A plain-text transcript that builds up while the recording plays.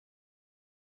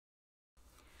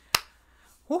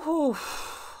Woohoo!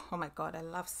 Oh my god, I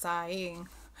love sighing.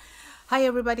 Hi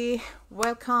everybody,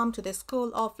 welcome to the School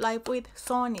of Life with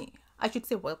Sony. I should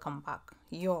say welcome back.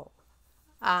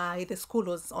 The school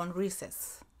was on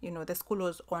recess. The school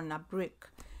was on a break.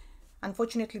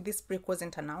 Unfortunately, this break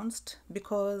wasn't announced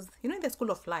because, in the School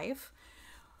of Life,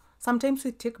 sometimes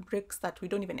we take breaks that we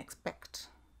don't even expect.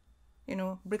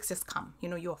 Breaks just come.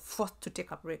 You're forced to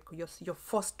take a break. You're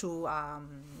forced to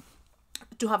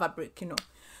have a break.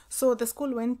 So the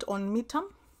school went on midterm.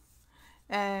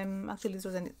 Actually,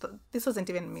 this wasn't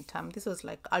even midterm. This was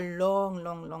like a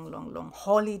long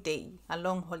holiday, a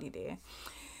long holiday.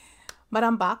 But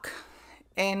I'm back,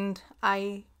 and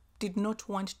I did not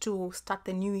want to start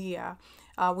the new year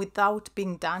without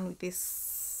being done with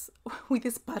this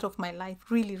part of my life.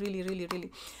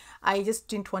 Really. I just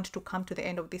didn't want to come to the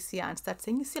end of this year and start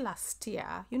saying, last year,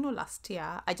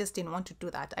 I just didn't want to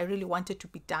do that. I really wanted to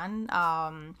be done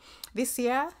this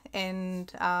year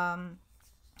and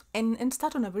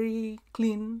start on a very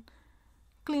clean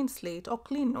slate or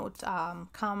clean note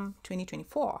come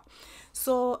 2024.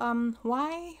 So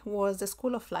why was the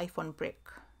School of Life on break?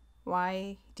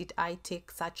 Why did I take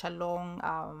such a long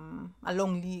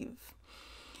leave?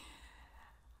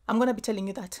 I'm going to be telling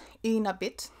you that in a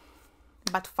bit.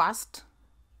 But first,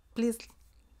 please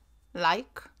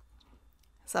like,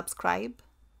 subscribe,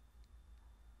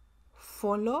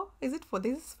 follow. Is it for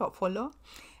this? For follow?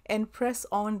 And press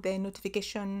on the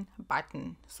notification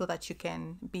button so that you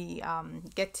can be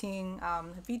getting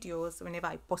videos whenever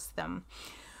I post them.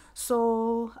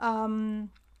 So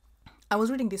I was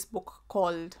reading this book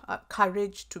called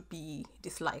Courage to be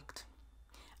Disliked.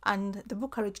 And the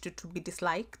book Courage to be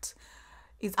Disliked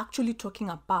is actually talking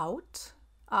about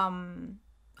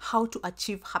how to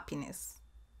achieve happiness.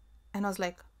 And I was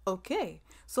like, okay,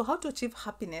 so how to achieve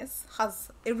happiness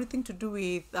has everything to do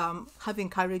with having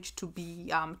courage to be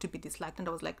disliked. And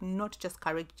I was like, not just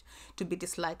courage to be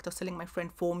disliked. I was telling my friend,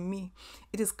 for me,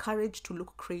 it is courage to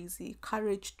look crazy,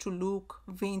 courage to look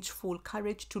vengeful,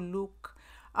 courage to look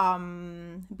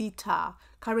bitter,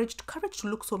 courage to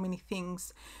look so many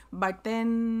things. But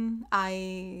then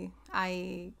I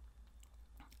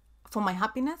for my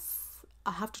happiness,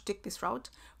 I have to take this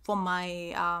route. For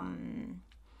my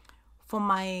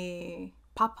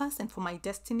purpose and for my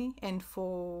destiny, and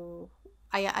for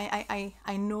I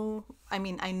know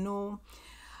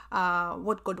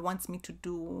what God wants me to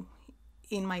do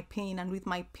in my pain and with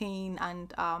my pain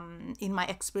and in my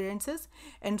experiences.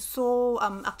 And so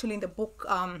actually in the book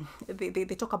they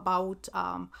talk about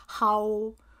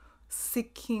how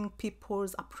seeking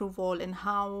people's approval and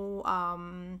how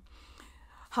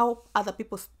other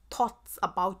people's thoughts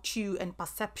about you and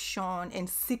perception and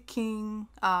seeking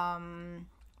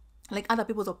like other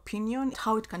people's opinion,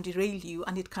 how it can derail you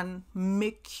and it can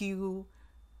make you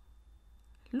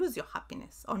lose your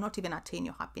happiness or not even attain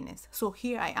your happiness. So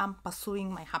here I am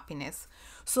pursuing my happiness.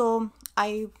 So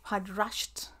I had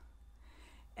rushed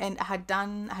and I had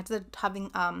started having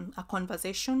a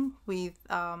conversation with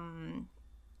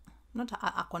not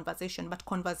a conversation, but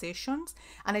conversations.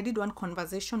 And I did one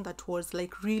conversation that was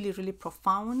like really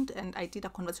profound. And I did a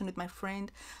conversation with my friend,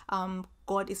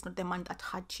 God is not the man that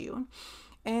hurt you.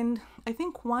 And I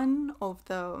think one of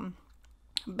the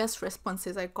best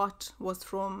responses I got was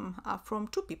from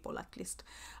two people at least,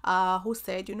 who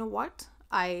said, you know what?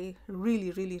 I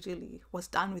really was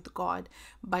done with God,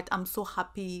 but I'm so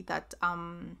happy that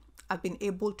I've been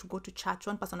able to go to church.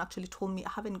 One person actually told me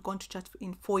I haven't gone to church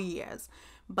in 4 years,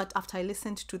 but after I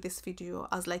listened to this video,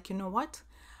 I was like, you know what?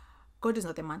 God is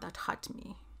not the man that hurt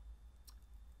me,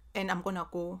 and I'm gonna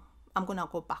go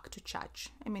back to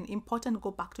church. I mean, important,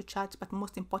 go back to church, but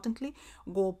most importantly,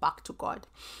 go back to God.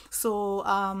 So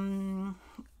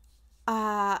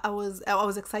I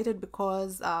was excited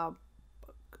because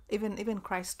even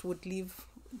Christ would leave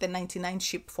the 99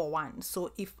 sheep for one.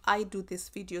 So if I do these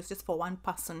videos just for one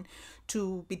person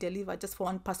to be delivered, just for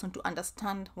one person to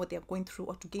understand what they're going through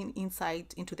or to gain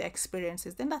insight into their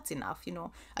experiences, then that's enough.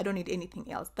 I don't need anything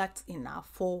else. That's enough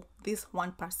for this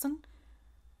one person.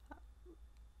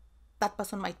 That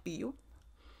person might be you.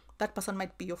 That person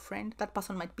might be your friend. That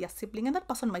person might be a sibling. And that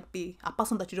person might be a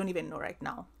person that you don't even know right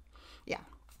now. Yeah.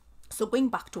 So going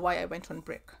back to why I went on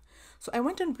break. So I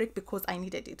went on break because I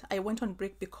needed it. I went on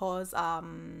break because I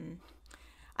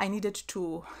needed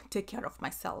to take care of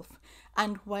myself.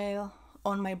 And while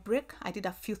on my break, I did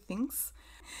a few things.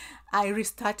 I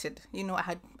restarted.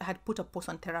 I had put a pause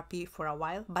on therapy for a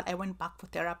while, but I went back for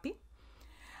therapy.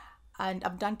 And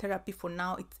I've done therapy for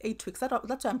now, it's 8 weeks. That's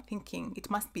what I'm thinking.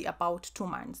 It must be about 2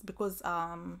 months because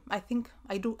I think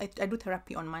I do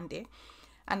therapy on Monday.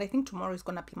 And I think tomorrow is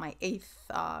going to be my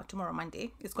 8th, tomorrow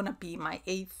Monday, is going to be my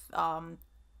 8th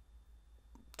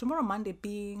tomorrow Monday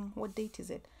being, what date is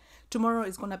it? Tomorrow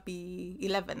is going to be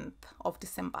 11th of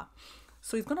December.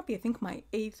 So it's going to be, I think, my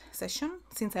 8th session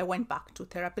since I went back to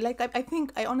therapy. Like,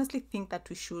 I honestly think that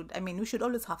we should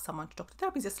always have someone to talk to.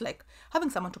 Therapy is just like having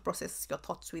someone to process your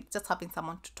thoughts with, just having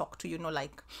someone to talk to,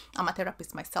 like, I'm a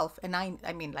therapist myself. And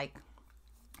I mean, like,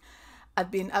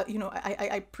 I've been,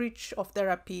 I preach of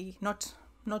therapy, not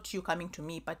you coming to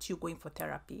me, but you going for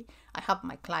therapy. I have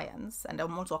my clients and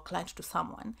I'm also a client to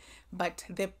someone, but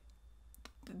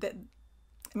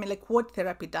what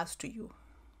therapy does to you,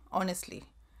 honestly,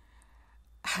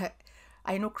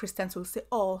 I know Christians will say,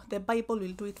 oh, the Bible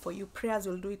will do it for you. Prayers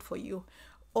will do it for you.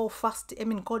 Oh, fast.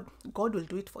 God will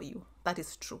do it for you. That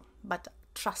is true. But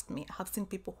trust me, I have seen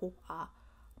people who are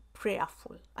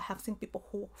prayerful. I have seen people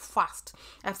who fast.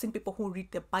 I have seen people who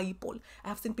read the Bible. I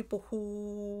have seen people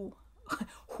who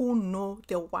know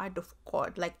the word of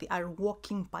God, like they are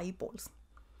walking Bibles.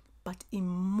 But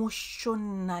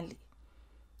emotionally,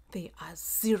 they are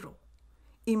zero.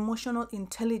 Emotional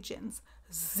intelligence,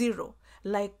 zero.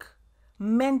 Like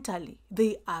mentally,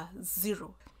 they are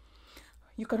zero.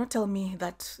 You cannot tell me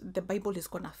that the Bible is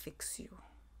gonna fix you.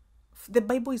 The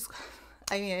Bible is,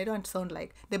 I don't sound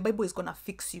like the Bible is gonna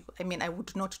fix you. I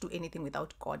would not do anything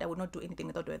without God. I would not do anything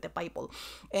without the Bible.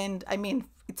 And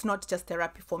it's not just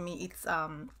therapy for me. It's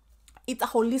a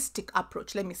holistic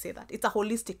approach. Let me say that it's a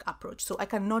holistic approach. So I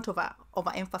cannot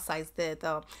overemphasize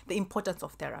the importance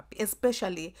of therapy,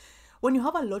 especially when you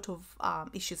have a lot of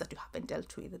issues that you haven't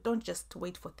dealt with. Don't just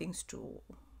wait for things to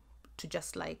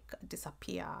just like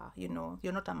disappear.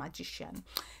 You're not a magician.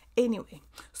 Anyway,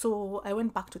 so I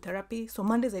went back to therapy. So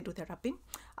Mondays I do therapy.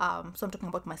 So I'm talking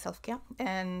about my self-care.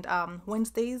 And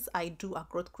Wednesdays I do a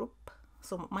growth group.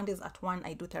 So Mondays at 1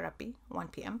 I do therapy, 1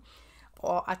 p.m.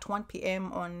 Or at 1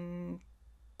 p.m. on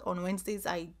Wednesdays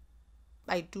I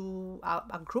do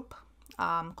a group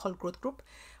called growth group.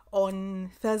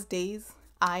 On Thursdays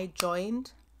I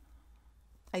joined,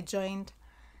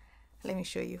 let me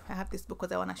show you. I have this book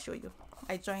because I want to show you.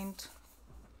 I joined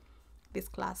this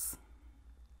class.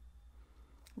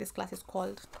 This class is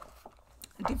called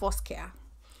Divorce Care.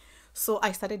 So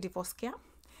I started Divorce Care.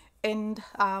 And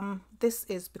this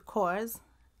is because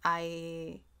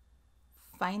I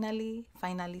finally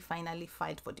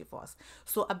filed for divorce.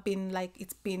 So I've been like,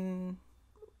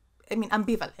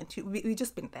 ambivalent. We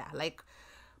just been there.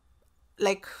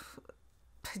 Like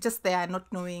just there,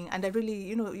 not knowing. And I really,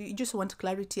 you just want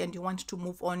clarity and you want to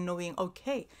move on knowing,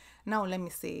 okay, now let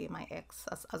me say my ex,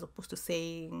 as opposed to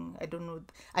saying, I don't know.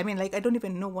 I don't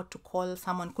even know what to call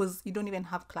someone because you don't even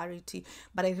have clarity.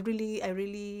 But I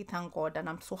really thank God, and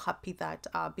I'm so happy that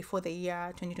before the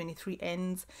year 2023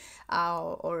 ends,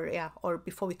 or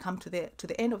before we come to the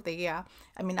end of the year,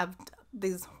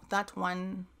 there's that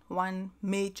one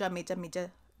major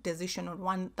decision, or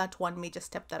one major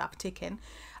step that I've taken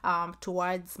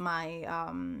towards my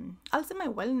I'll say my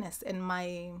wellness and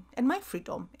my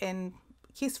freedom and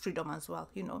his freedom as well,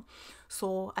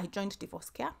 So I joined Divorce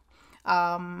Care.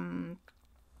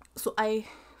 So I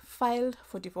filed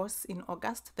for divorce in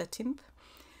August 13th,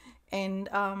 and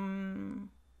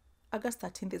August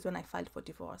 13th is when I filed for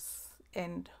divorce.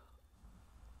 And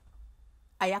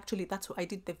that's what I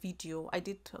did the video. I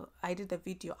did the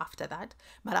video after that,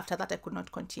 but after that I could not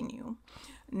continue,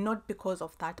 not because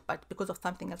of that, but because of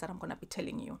something else that I'm gonna be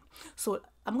telling you. So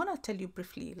I'm gonna tell you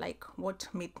briefly, like, what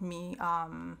made me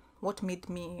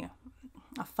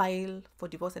file for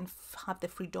divorce and have the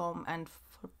freedom, and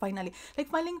finally, like,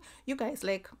 filing. You guys,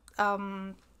 like,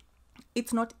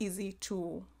 it's not easy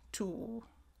to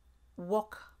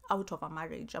walk out of a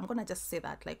marriage. I'm gonna just say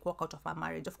that, like, walk out of a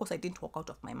marriage. Of course I didn't walk out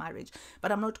of my marriage,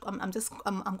 but I'm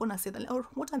gonna say that, or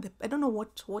what are the, I don't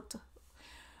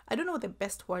know the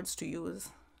best words to use.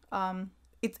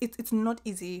 It's not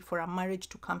easy for a marriage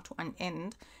to come to an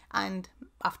end, and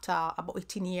after about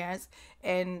 18 years,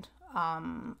 and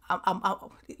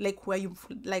like, where you've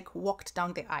like walked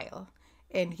down the aisle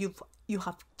and you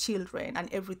have children and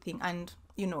everything, and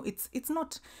it's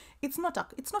not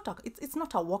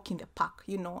a walk in the park,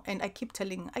 and I keep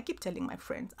telling my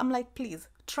friends, I'm like, please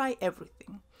try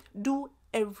everything, do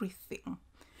everything.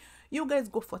 You guys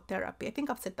go for therapy. I think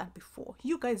I've said that before.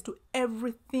 You guys do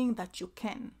everything that you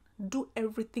can. Do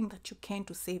everything that you can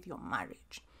to save your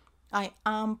marriage. I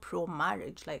am pro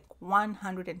marriage, like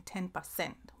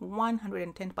 110%,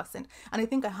 110%. And I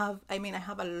think I have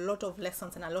a lot of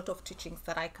lessons and a lot of teachings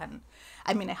that I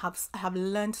have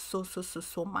learned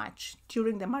so much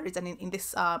during the marriage and in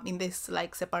this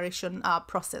like separation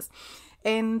process.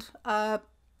 And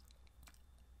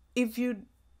if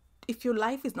your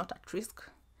life is not at risk,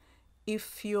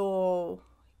 if your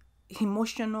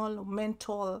emotional,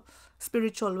 mental,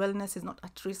 spiritual wellness is not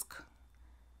at risk.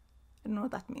 You know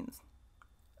what that means?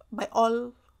 By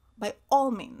all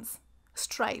means,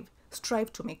 strive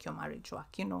to make your marriage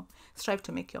work, strive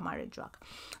to make your marriage work.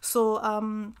 So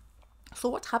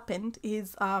what happened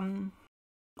is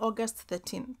August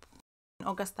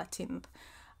 13th,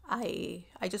 I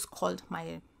just called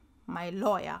my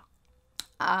lawyer,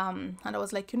 and I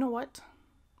was like, you know what,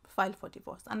 file for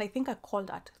divorce. And I think I called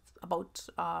at about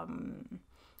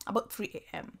 3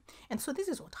 a.m. And so this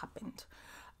is what happened.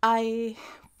 I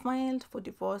filed for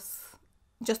divorce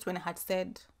just when I had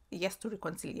said yes to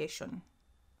reconciliation.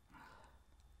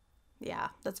 Yeah,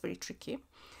 that's very tricky.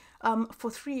 For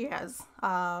 3 years,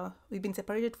 we've been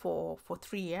separated for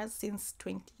 3 years, since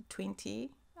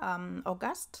 2020,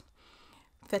 August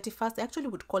 31st. I actually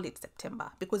would call it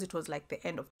September because it was like the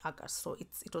end of August. So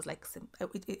it was like,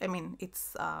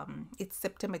 it's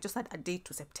September, just had a date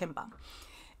to September.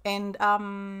 And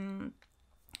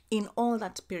in all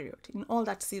that period, in all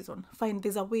that season, fine,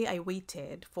 there's a way I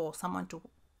waited for someone to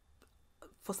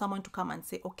come and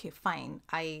say, okay, fine,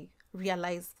 I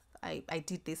realized I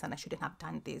did this and I shouldn't have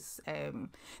done this.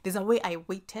 There's a way I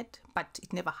waited, but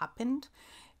it never happened.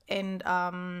 And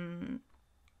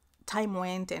time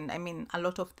went, and a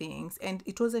lot of things, and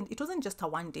it wasn't just a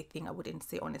one-day thing. I wouldn't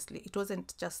say, honestly. It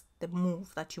wasn't just the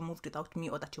move, that you moved without me,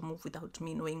 or that you moved without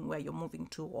me knowing where you're moving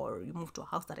to, or you moved to a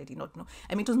house that I did not know.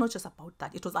 It was not just about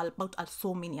that. It was about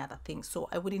so many other things. So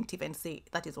I wouldn't even say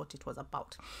that is what it was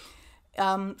about.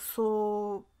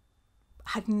 So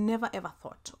had never ever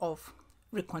thought of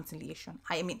reconciliation.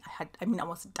 I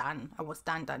was done. I was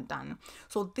done.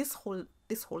 So this whole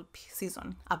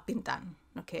season I've been done.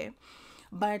 Okay.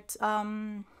 But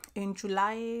in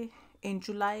July,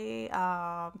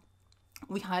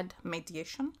 we had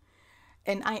mediation,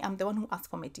 and I am the one who asked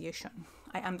for mediation.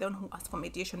 And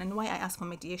why I asked for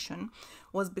mediation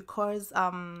was because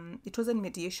it wasn't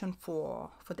mediation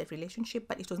for the relationship,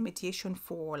 but it was mediation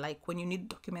for, like, when you need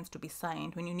documents to be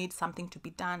signed, when you need something to be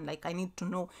done. Like, I need to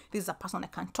know this is a person I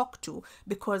can talk to,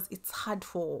 because it's hard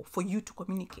for you to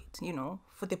communicate,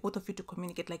 for the both of you to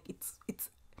communicate. Like, it's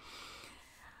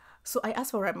so I asked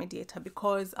for a mediator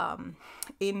because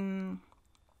in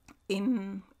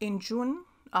June,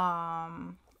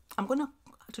 I'm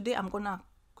gonna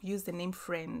use the name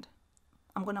friend.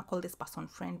 I'm gonna call this person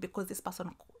friend because this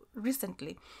person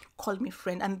recently called me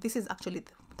friend, and this is actually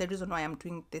the reason why I'm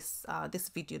doing this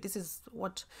video. This is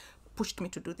what pushed me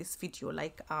to do this video.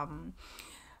 Like, I'm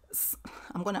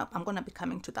gonna be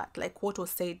coming to that, like what was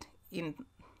said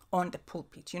on the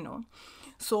pulpit,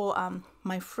 So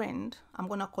my friend, I'm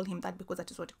gonna call him that because that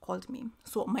is what he called me.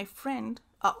 So my friend,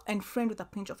 and friend with a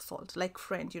pinch of salt, like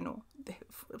friend,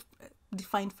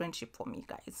 define friendship for me,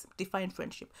 guys. Define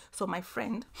friendship. So my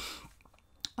friend,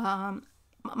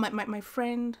 my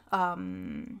friend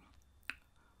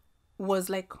was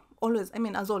like always,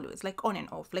 as always, like on and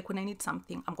off. Like, when I need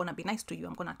something, I'm gonna be nice to you,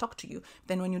 I'm gonna talk to you.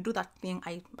 Then when you do that thing,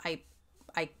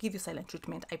 I give you silent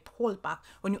treatment. I pull back.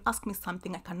 When you ask me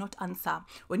something, I cannot answer.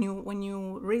 When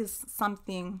you raise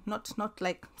something, not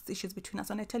like issues between us,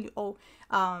 and I tell you,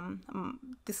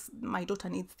 this, my daughter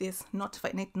needs this, not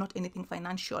anything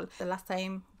financial. The last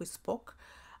time we spoke,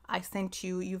 I sent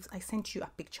you a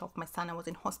picture of my son. I was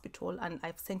in hospital, and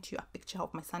I've sent you a picture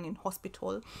of my son in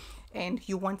hospital, and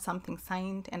you want something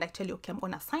signed, and I tell you, okay, I'm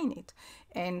gonna sign it,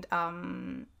 and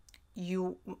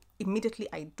you immediately,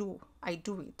 I do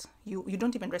it. You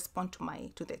don't even respond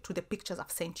to the pictures I've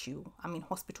sent you. I'm in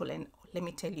hospital, and let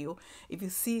me tell you, if you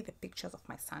see the pictures of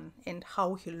my son and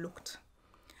how he looked,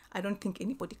 I don't think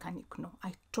anybody can ignore.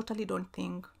 I totally don't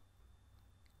think,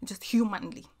 just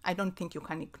humanly, I don't think you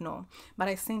can ignore. But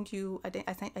I send you, I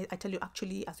tell you,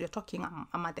 actually, as we're talking,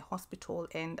 I'm at the hospital,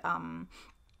 and I'm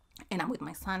with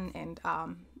my son, and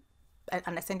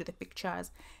I send you the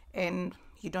pictures, and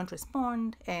you don't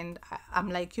respond. And I'm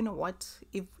like, you know what,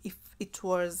 if it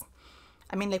was,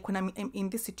 like, when I'm in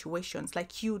these situations,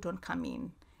 like, you don't come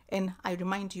in and I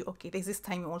remind you, okay, there's this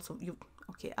time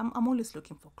okay, I'm always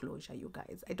looking for closure, you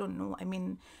guys. I don't know,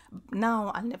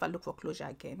 now I'll never look for closure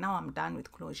again. Now I'm done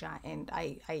with closure, and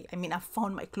I've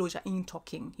found my closure in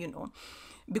talking,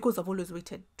 because I've always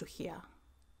waited to hear,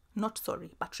 not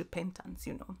sorry, but repentance,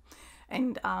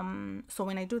 And so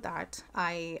when I do that,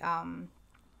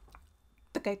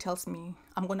 the guy tells me,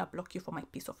 I'm going to block you for my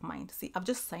peace of mind. See, I've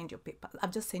just signed your papers.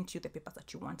 I've just sent you the papers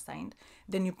that you want signed.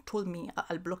 Then you told me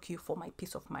I'll block you for my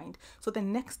peace of mind. So the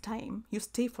next time you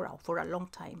stay for a long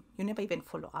time, you never even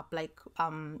follow up. Like,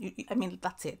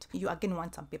 that's it. You again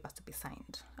want some papers to be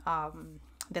signed.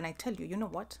 Then I tell you, you know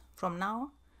what? From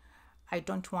now, I'm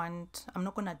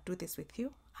not going to do this with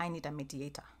you. I need a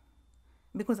mediator.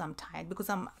 because I'm tired, because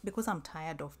I'm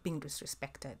tired of being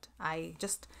disrespected.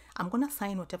 I'm gonna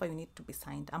sign whatever you need to be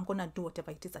signed. I'm gonna do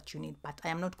whatever it is that you need, but I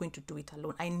am not going to do it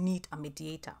alone. I need a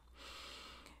mediator.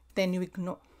 Then you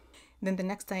ignore. Then the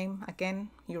next time again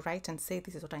you write and say,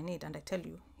 this is what I need, and I tell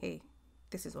you, hey,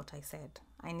 this is what I said.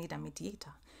 I need a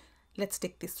mediator. Let's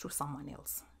take this through someone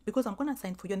else. Because I'm gonna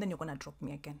sign for you and then you're gonna drop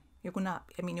me again. You're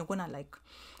gonna like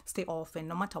stay off, and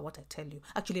no matter what I tell you.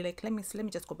 Actually, like let me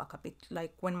just go back a bit.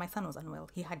 Like when my son was unwell,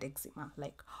 he had eczema.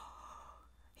 Like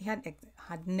he had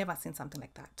never seen something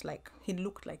like that. Like he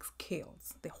looked like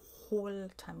scales. The whole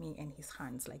tummy and his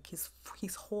hands, like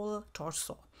his whole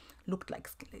torso looked like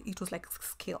it was like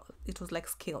scale. It was like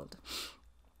scaled.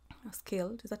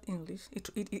 Scaled, is that English?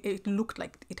 It looked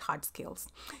like it had scales.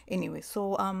 Anyway,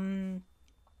 so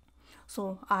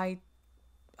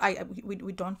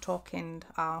we don't talk, and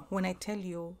when I tell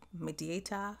you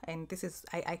mediator, and this is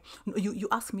you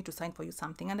ask me to sign for you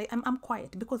something, and I'm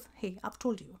quiet because hey, I've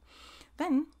told you.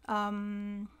 Then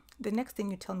the next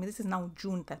thing you tell me, this is now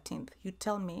June 13th. You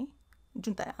tell me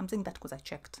I'm saying that because I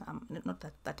checked. Not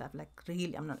that I've like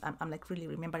really. I'm like really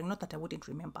remembering. Not that I wouldn't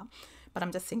remember, but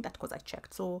I'm just saying that because I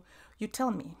checked. So you tell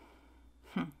me,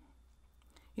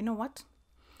 you know what?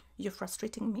 You're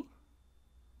frustrating me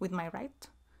with my right,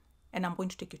 and I'm going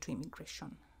to take you to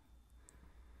immigration.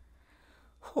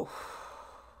 Whew.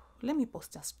 Let me pause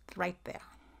just right there.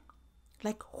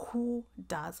 Like, who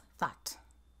does that?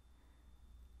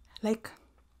 Like,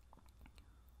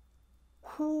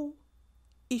 who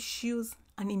issues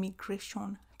an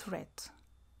immigration threat?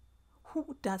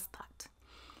 Who does that?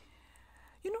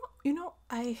 You know,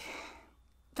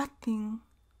 that thing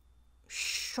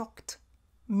shocked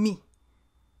me.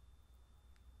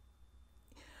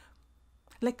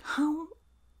 Like, how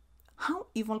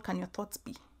evil can your thoughts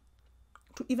be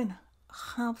to even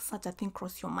have such a thing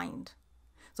cross your mind?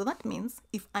 So that means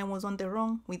if I was on the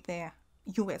wrong with the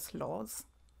US laws,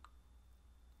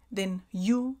 then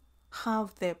you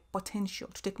have the potential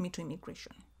to take me to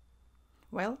immigration.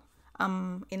 Well,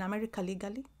 I'm in America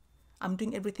legally. I'm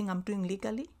doing everything I'm doing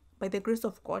legally. By the grace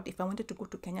of God, if I wanted to go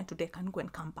to Kenya today, I can go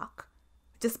and come back.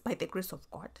 Just by the grace of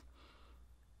God.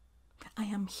 I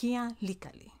am here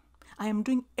legally. I am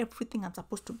doing everything I'm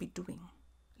supposed to be doing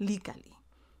legally.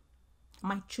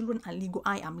 My children are legal.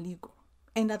 I am legal.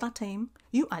 And at that time,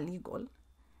 you are legal.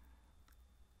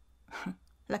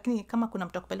 Lakini kama kuna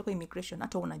mtu akupeleka immigration,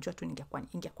 hata unajua tu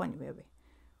ingekuwa ni wewe.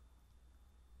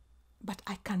 But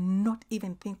I cannot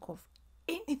even think of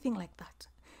anything like that.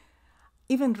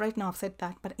 Even right now I've said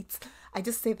that, but I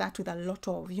just say that with a lot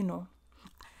of,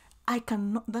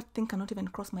 that thing cannot even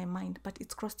cross my mind, but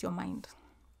it's crossed your mind.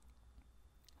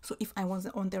 So if I was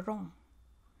on the wrong,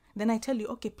 then I tell you,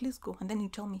 okay, please go. And then you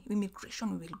tell me,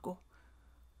 immigration will go.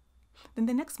 Then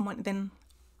the next morning, then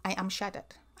I am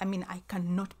shattered. I mean, I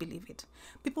cannot believe it.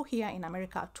 People here in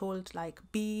America are told, like,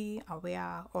 be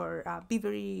aware or be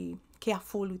very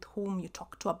careful with whom you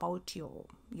talk to about your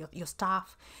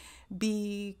stuff.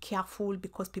 Be careful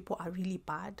because people are really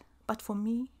bad. But for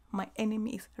me, my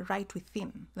enemy is right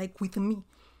within, like with me.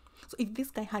 So if this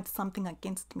guy had something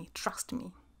against me, trust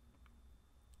me.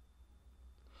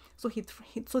 So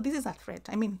so this is a threat.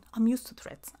 I mean, I'm used to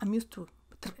threats. I'm used to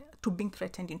being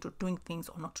threatened into doing things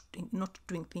or not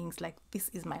doing things. Like, this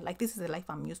is my life. This is the life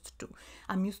I'm used to.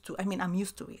 I'm used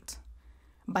to it.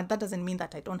 But that doesn't mean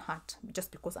that I don't hurt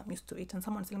just because I'm used to it. And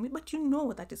someone's telling me, but you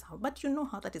know that is how. But you know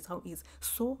how that is how it is.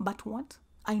 So, but what?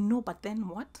 I know, but then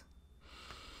what?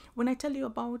 When I tell you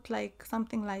about like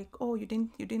something like, oh, you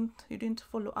didn't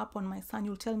follow up on my son,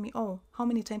 you'll tell me, oh, how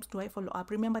many times do I follow up?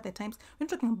 Remember the times. We're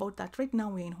talking about that. Right now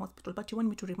we're in hospital, but you want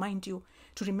me to remind you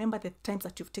to remember the times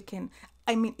that you've taken.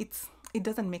 I mean, it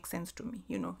doesn't make sense to me,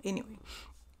 Anyway,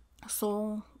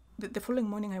 so the following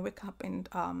morning I wake up and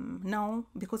now,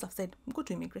 because I've said, go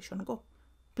to immigration, go.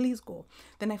 Please go.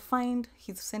 Then I find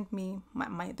he's sent me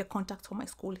the contacts for my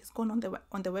school. He's gone on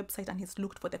the website and he's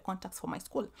looked for the contacts for my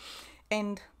school,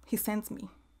 and he sends me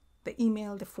the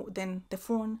email, then the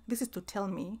phone. This is to tell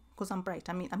me, because I'm bright.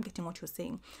 I mean, I'm getting what you're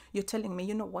saying. You're telling me,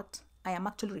 you know what? I am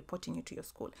actually reporting you to your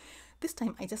school. This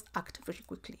time I just act very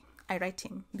quickly. I write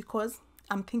him because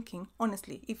I'm thinking,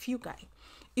 honestly, if you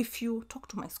talk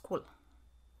to my school,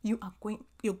 you're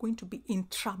going to be in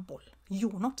trouble.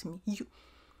 You, not me.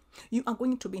 You are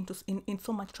going to be in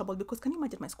so much trouble, because can you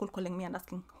imagine my school calling me and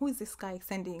asking, who is this guy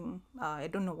sending, I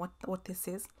don't know what this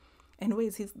is, and where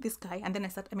is this guy? And then I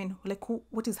start, I mean, like,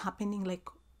 what is happening? Like,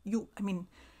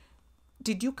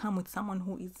 did you come with someone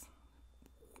who is,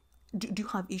 do you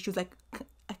have issues? Like,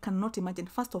 I cannot imagine.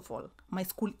 First of all, my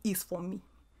school is for me.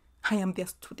 I am their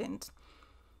student.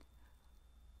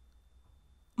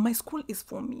 My school is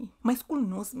for me. My school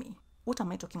knows me. what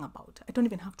am I talking about? I don't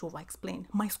even have to over-explain.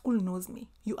 My school knows me.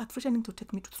 You are threatening to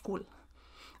take me to school.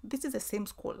 This is the same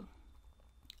school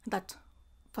that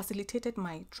facilitated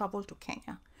my travel to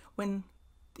Kenya when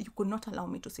you could not allow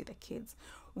me to see the kids,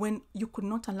 when you could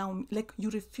not allow me, like you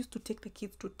refused to take the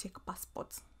kids to take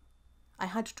passports. I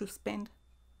had to spend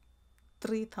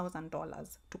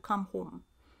 $3,000 to come home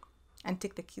and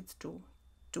take the kids to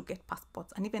get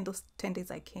passports. And even those 10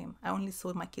 days I came, I only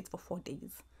saw my kids for 4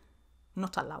 days.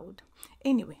 Not allowed.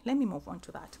 Anyway, let me move on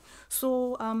to that.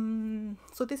 So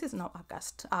so this is now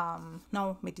August.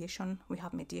 Now mediation, we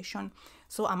have mediation.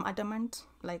 So I'm adamant,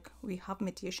 like we have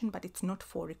mediation, but it's not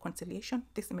for reconciliation.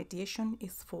 This mediation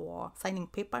is for signing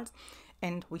papers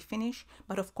and we finish.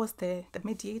 But of course the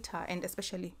mediator, and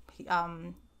especially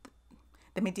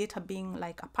the mediator being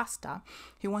like a pastor,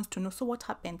 he wants to know, so what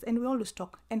happens? And we always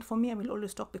talk. And for me, I will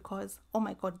always talk because, oh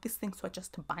my God, these things were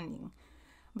just burning.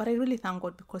 But I really thank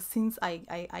God, because since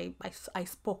I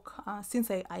spoke, since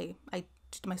I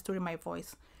did my story, my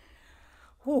voice,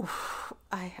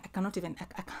 I cannot even,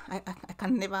 I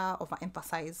can never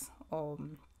overemphasize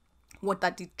what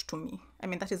that did to me. I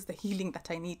mean, that is the healing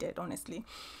that I needed, honestly.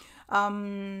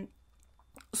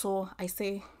 So I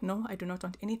say, no, I do not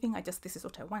want anything. This is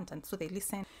what I want. And so they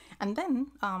listen. And then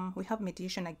we have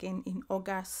mediation again in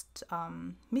August,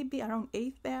 maybe around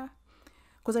 8th there.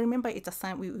 Because I remember it's a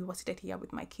Sunday, we were seated here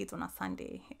with my kids on a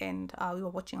Sunday, and we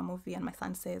were watching a movie, and my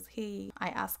son says, hey, I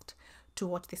asked to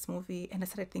watch this movie, and I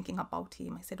started thinking about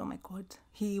him. I said, oh my God,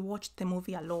 he watched the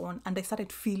movie alone, and I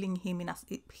started feeling him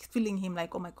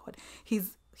like, oh my God,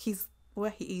 he's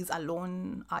where he is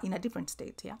alone, in a different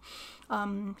state, yeah.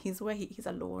 He's where he is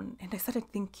alone, and I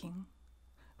started thinking,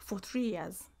 for 3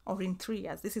 years, or in 3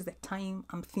 years, this is the time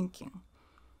I'm thinking.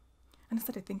 And I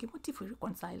started thinking, what if we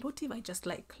reconcile? What if I just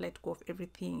like let go of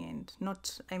everything and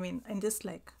just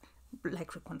like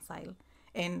reconcile?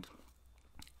 And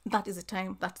that is the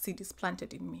time that seed is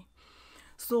planted in me.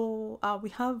 So we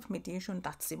have mediation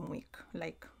that same week.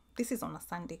 Like this is on a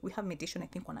Sunday. We have mediation, I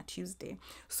think, on a Tuesday.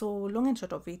 So long and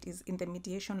short of it is, in the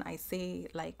mediation, I say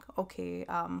like, okay,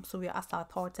 so we asked our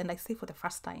thoughts, and I say for the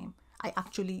first time, I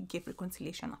actually gave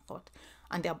reconciliation a thought,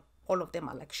 and all of them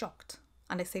are like shocked.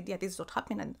 And I said, yeah, this is what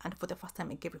happened. And for the first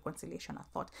time, I gave reconciliation a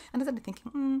thought. And I started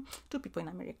thinking, 2 people in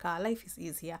America, life is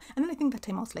easier. And then I think that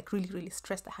time I was like really, really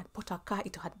stressed. I had bought a car.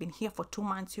 It had been here for 2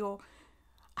 months. I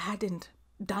hadn't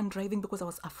done driving because I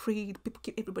was afraid.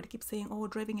 Everybody keeps saying, oh,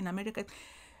 driving in America.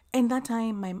 And that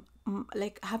time, I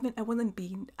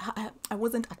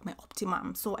wasn't at my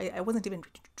optimum. So I wasn't even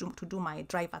ready to do my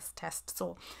driver's test.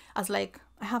 So I was like,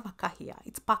 I have a car here.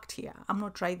 It's parked here. I'm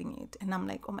not driving it. And I'm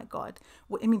like, oh my God.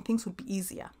 Well, things would be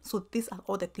easier. So these are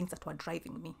all the things that were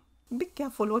driving me. Be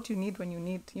careful what you need when you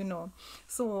need,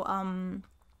 So,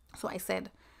 so I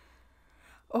said,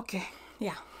 okay,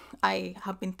 yeah, I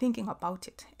have been thinking about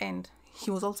it. And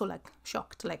he was also like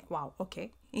shocked, like, wow,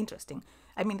 okay, interesting.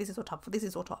 This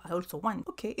is what I also want.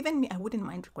 Okay, even me, I wouldn't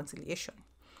mind reconciliation.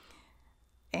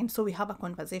 And so we have a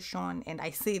conversation, and I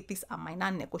say these are my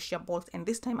non-negotiables. And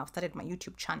this time I've started my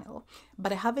YouTube channel,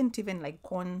 but I haven't even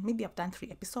gone. Maybe I've done 3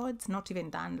 episodes, not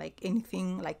even done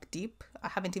anything deep. I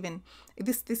haven't even.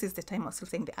 This is the time I was still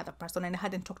saying the other person, and I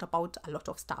hadn't talked about a lot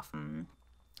of stuff.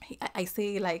 I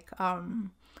say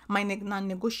my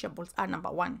non-negotiables are, number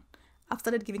 1. I've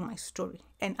started giving my story,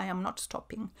 and I am not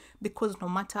stopping, because no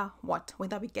matter what,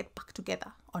 whether we get back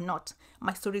together or not,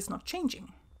 my story is not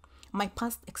changing. My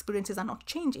past experiences are not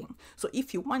changing. So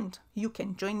if you want, you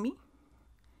can join me,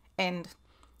 and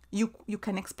you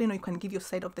can explain, or you can give your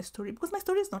side of the story, because my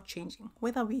story is not changing.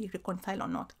 Whether we reconcile or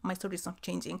not, my story is not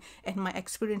changing, and my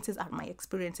experiences are my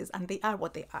experiences, and they are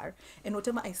what they are. And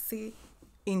whatever I say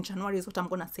in January is what I'm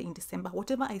gonna say in December.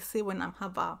 Whatever I say when I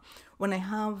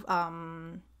have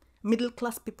middle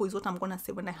class people is what I'm gonna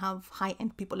say when I have high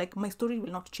end people. My story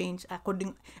will not change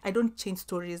I don't change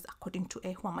stories according to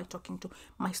who am I talking to.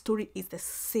 My story is the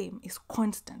same, is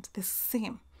constant, the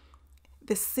same.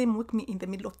 Wake me in the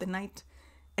middle of the night,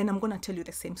 and I'm gonna tell you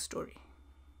the same story,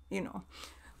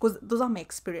 because those are my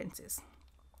experiences.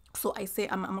 So I say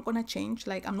I'm gonna change.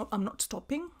 I'm not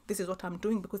stopping. This is what I'm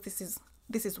doing, because this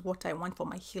is what I want for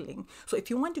my healing. So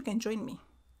if you want, you can join me,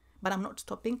 but I'm not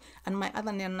stopping. And my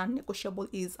other non-negotiable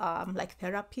is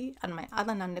therapy, and my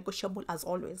other non-negotiable, as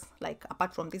always,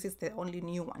 apart from this is the only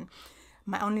new one,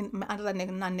 my other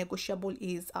non-negotiable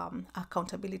is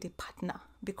accountability partner,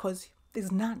 because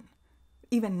there's none.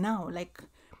 Even now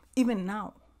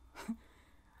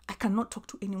I cannot talk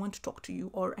to anyone to talk to you,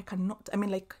 or I cannot,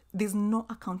 there's no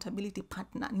accountability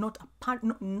partner, not a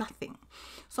partner, nothing.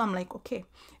 So I'm like, okay.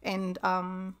 And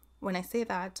when I say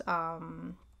that,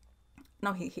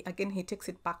 now he again, he takes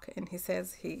it back and he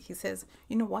says,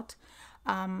 you know what,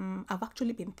 I've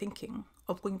actually been thinking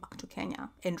of going back to Kenya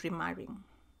and remarrying.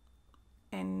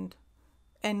 And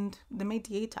the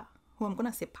mediator, who I'm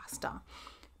gonna say pastor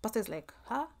is like,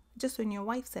 huh? Just when your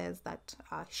wife says that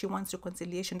she wants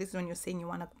reconciliation, this is when you're saying you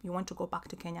want to go back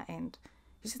to Kenya. And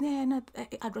he says, yeah, no,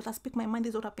 I'd rather speak my mind. This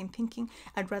is what I've been thinking.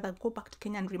 I'd rather go back to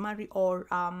Kenya and remarry, or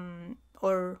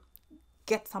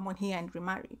get someone here and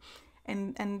remarry.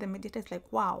 And the mediator is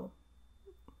like, wow.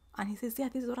 And he says, yeah,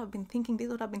 this is what I've been thinking. This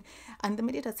is what I've been. And the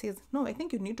mediator says, no, I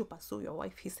think you need to pursue your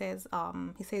wife. He says,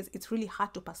 it's really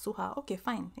hard to pursue her. Okay,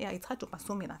 fine. Yeah, it's hard to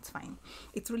pursue me. That's fine.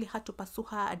 It's really hard to pursue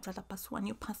her. I'd rather pursue a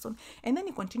new person. And then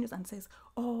he continues and says,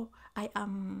 oh, I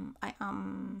am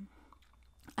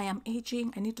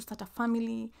aging. I need to start a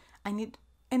family. And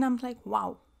I'm like,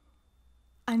 wow.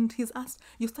 And he's asked,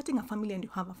 you're starting a family and you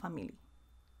have a family.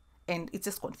 And it's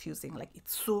just confusing. Like,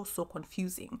 it's so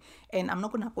confusing. And I'm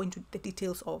not going to go into the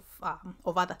details of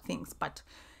other things, but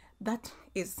that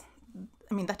is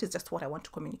just what I want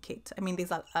to communicate. I mean,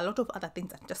 there's a lot of other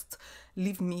things that just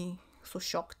leave me so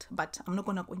shocked, but I'm not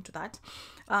going to go into that.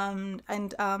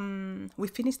 We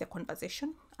finished the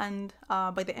conversation, and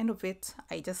by the end of it,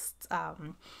 I just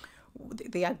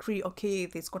they agree, okay,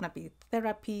 there's going to be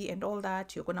therapy and all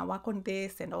that. You're going to work on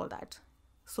this and all that.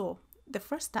 So the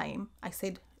first time I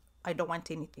said, I don't want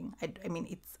anything. I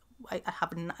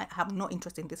have no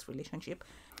interest in this relationship.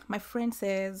 My friend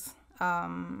says,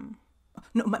 my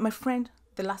friend,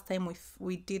 the last time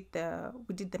we did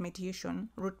the mediation,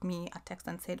 wrote me a text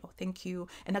and said, oh, thank you.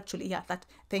 And actually, yeah, that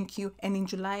thank you. And in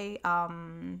July,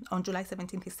 on July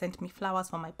 17th, he sent me flowers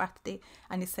for my birthday,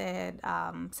 and he said,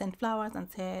 sent flowers and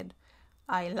said,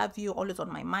 I love you, always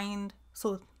on my mind.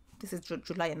 So this is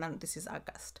July, and then this is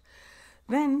August.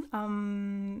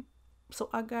 Then so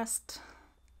August,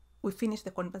 we finished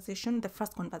the conversation, the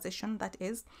first conversation, that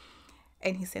is,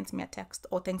 and he sends me a text,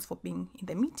 oh, thanks for being in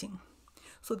the meeting.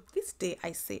 So this day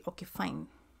I say, okay, fine,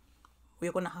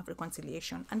 we're going to have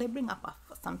reconciliation. And I bring up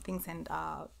some things, and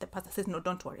the pastor says, no,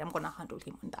 don't worry, I'm going to handle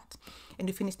him on that. And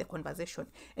we finish the conversation.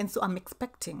 And so I'm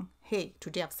expecting, hey,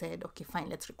 today I've said, okay, fine,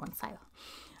 let's reconcile.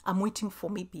 I'm waiting for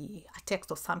maybe a text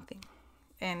or something.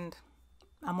 And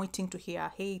I'm waiting to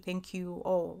hear, hey, thank you.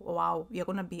 Oh, wow, you're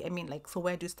going to be, so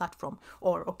where do you start from?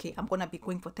 Or, okay, I'm going to be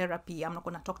going for therapy. I'm not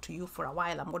going to talk to you for a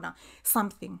while.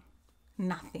 Something.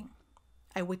 Nothing.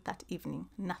 I wait that evening.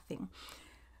 Nothing.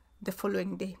 The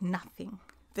following day, nothing.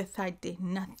 The third day,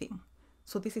 nothing.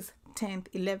 So this is 10th,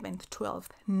 11th, 12th,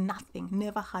 nothing.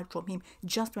 Never heard from him.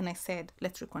 Just when I said,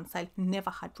 let's reconcile, never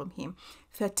heard from him.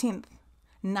 13th,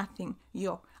 nothing.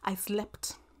 I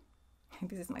slept.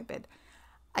 This is my bed.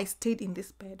 I stayed in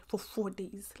this bed for 4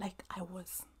 days. Like, I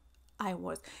was.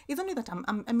 It's only that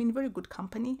I'm in very good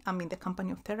company. I'm in the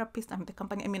company of therapists. I'm in the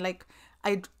company.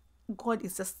 God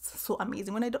is just so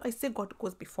amazing. When I say God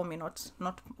goes before me, not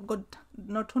God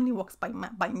not only walks by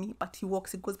me, but He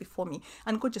goes before me.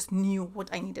 And God just knew what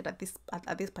I needed at this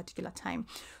particular time.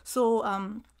 So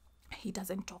He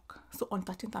doesn't talk. So on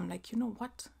 13th, I'm like, you know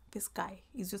what? This guy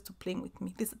is used to playing with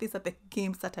me. These are the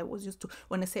games that I was used to.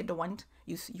 When I say don't want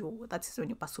you, that is when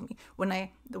you pursue me. When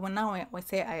I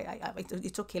say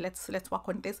it's okay, let's work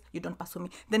on this, you don't pursue me.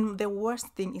 Then the worst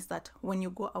thing is that when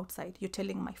you go outside, you're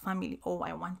telling my family, oh,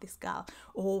 I want this girl,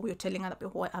 or you're telling other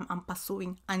people, oh, I'm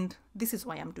pursuing. And this is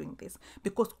why I'm doing this,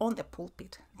 because on the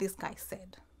pulpit, this guy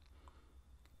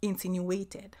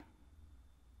insinuated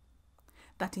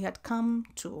that he had come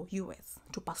to US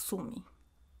to pursue me.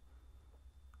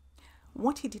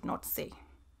 What he did not say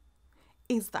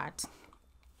is that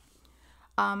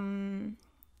he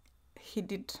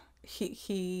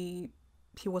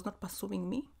was not pursuing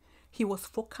me. He was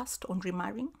focused on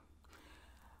remarrying.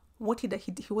 What he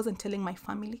wasn't telling my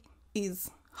family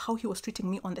is how he was treating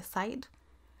me on the side.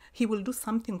 He will do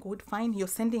something good, fine. You're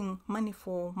sending money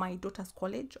for my daughter's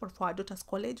college or for our daughter's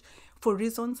college for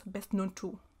reasons best known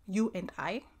to you and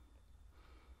I.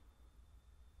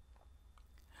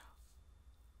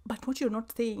 But what you're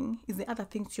not saying is the other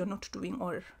things you're not doing,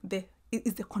 or the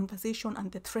conversation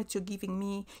and the threats you're giving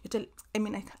me. I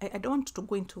don't want to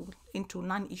go into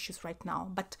non-issues right now,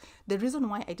 but the reason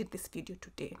why I did this video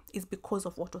today is because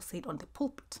of what was said on the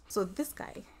pulpit. So this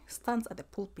guy stands at the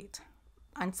pulpit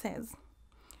and says,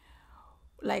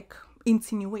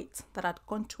 insinuates that I'd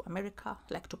gone to America,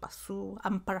 to pursue.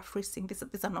 I'm paraphrasing.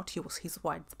 These are not his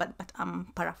words, but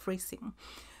I'm paraphrasing,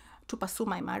 to pursue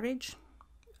my marriage.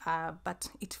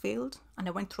 But it failed, and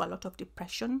I went through a lot of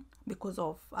depression because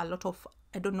of a lot of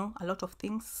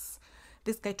things.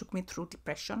 This guy took me through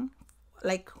depression.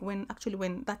 When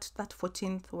that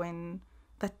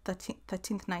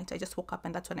 13th night, I just woke up,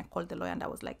 and that's when I called the lawyer, and I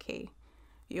was like, hey,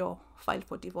 your file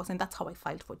for divorce. And that's how I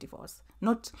filed for divorce.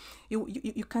 Not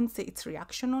you can't say it's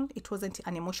reactional. It wasn't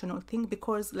an emotional thing,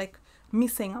 because like me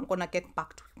saying I'm gonna get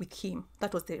back with him,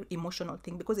 that was the emotional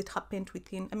thing, because it happened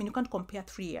within, I mean, you can't compare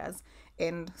 3 years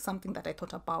and something that I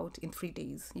thought about in 3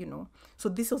 days, you know. So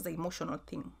this was the emotional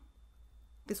thing.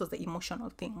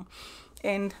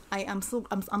 And I'm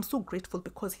so grateful,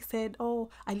 because he said, oh,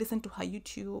 I listened to her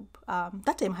YouTube.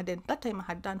 That time I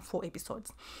had done 4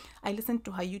 episodes. I listened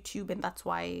to her YouTube, and that's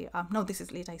why now this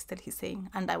is later he's saying,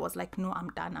 and I was like, no, I'm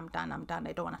done.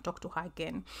 I don't want to talk to her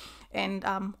again. And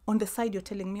on the side you're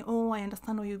telling me, oh, I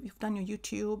understand, oh, you've done your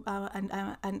YouTube,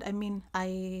 and I mean,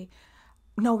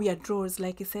 now we are draws.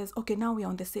 Like he says, okay, now we are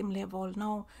on the same level.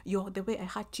 Now the way I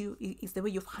hurt you is the way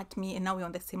you've hurt me, and now we're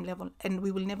on the same level, and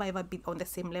we will never ever be on the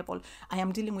same level. I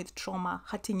am dealing with trauma.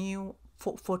 Hurting you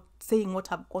for saying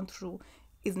what I've gone through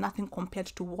is nothing compared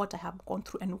to what I have gone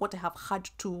through and what I have had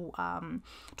to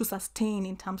sustain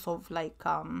in terms of like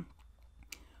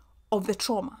of the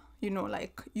trauma. You know,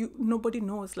 like nobody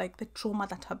knows like the trauma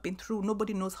that I've been through.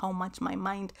 Nobody knows how much my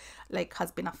mind like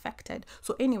has been affected.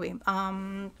 So anyway,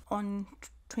 on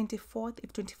 24th,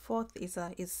 if 24th is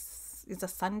a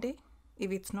Sunday,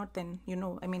 if it's not, then, you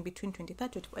know, I mean, between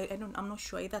 23rd, I'm not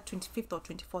sure, either 25th or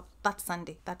 24th, that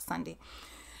Sunday.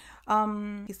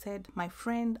 He said, my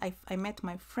friend, I met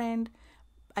my friend.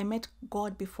 I met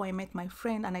God before I met my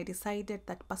friend, and I decided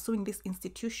that pursuing this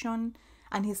institution.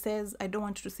 And he says, I don't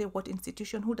want to say what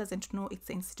institution. Who doesn't know it's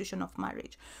the institution of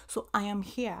marriage? So I am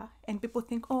here, and people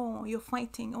think, oh, you're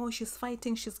fighting. Oh, she's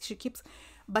fighting. She keeps,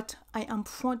 but I am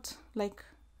fought. Like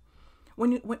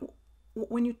when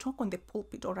you talk on the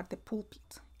pulpit or at the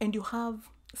pulpit, and you have,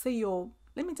 say,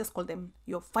 let me just call them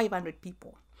your 500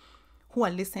 people who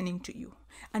are listening to you,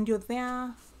 and you're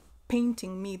there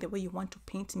painting me the way you want to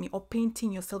paint me, or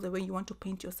painting yourself the way you want to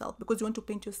paint yourself, because you want to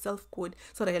paint yourself good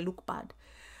so that I look bad.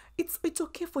 It's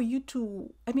okay for you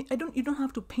to, I mean, you don't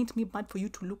have to paint me bad for you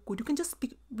to look good. You can just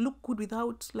look good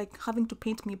without like having to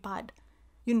paint me bad.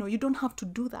 You know, you don't have to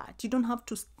do that. You don't have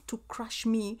to crush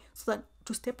me, so that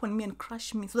to step on me and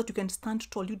crush me so that you can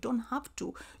stand tall. You don't have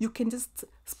to. You can just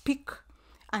speak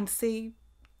and say,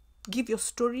 give your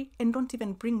story, and don't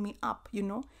even bring me up, you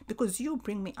know, because you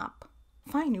bring me up.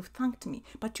 Fine, you've thanked me,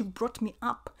 but you brought me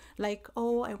up. Like,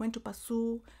 oh, I went to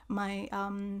pursue my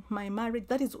my marriage.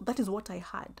 That is what I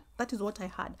had.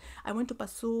 I went to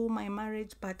pursue my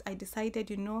marriage, but I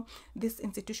decided, you know, this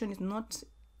institution is not,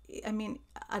 I mean,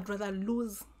 I'd rather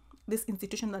lose this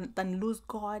institution than lose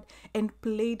God, and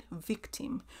played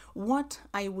victim. What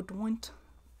I would want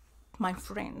my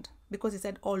friend, because he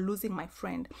said, oh, losing my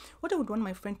friend, what I would want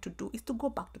my friend to do is to go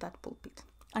back to that pulpit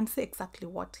and say exactly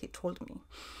what he told me.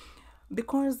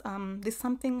 Because there's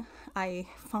something I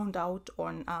found out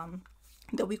on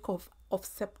the week of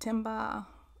September,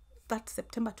 that's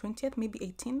September 20th, maybe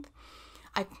 18th.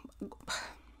 I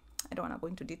don't want to go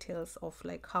into details of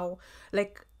like how,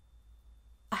 like,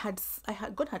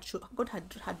 God had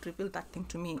revealed that thing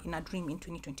to me in a dream in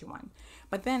 2021.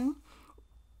 But then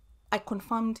I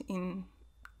confirmed in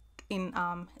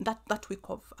that week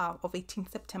of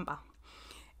 18th September,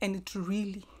 and it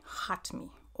really hurt me.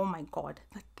 Oh my God,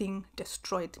 that thing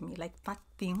destroyed me. Like, that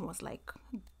thing was like,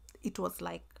 it was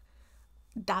like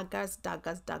daggers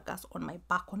on my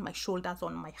back, on my shoulders,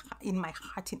 in my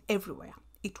heart, in everywhere.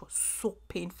 It was so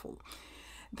painful.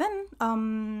 Then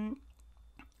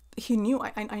he knew,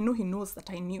 I know he knows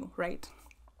that I knew, right?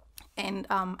 And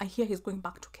I hear he's going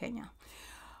back to Kenya.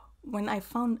 When I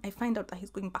find out that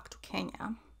he's going back to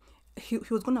Kenya, he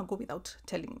was gonna go without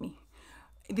telling me.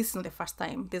 This is not the first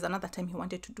time. There's another time he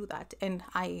wanted to do that, and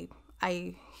I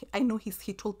know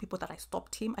he told people that I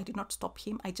stopped him. I did not stop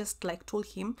him. I just like told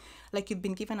him, like, you've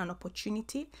been given an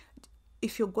opportunity.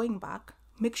 If you're going back,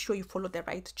 make sure you follow the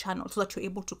right channel so that you're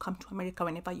able to come to America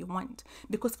whenever you want.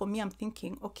 Because for me, I'm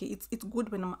thinking, okay, it's good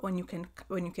when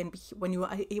you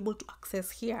are able to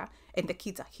access here and the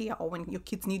kids are here, or when your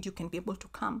kids need you can be able to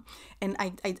come. And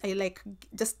I like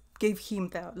just gave him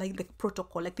the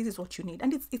protocol, like, this is what you need,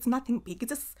 and it's nothing big.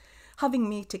 It's just having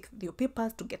me take your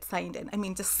papers to get signed, and I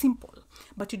mean, just simple.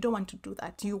 But you don't want to do that.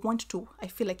 I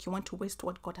feel like you want to waste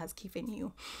what God has given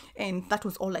you. And that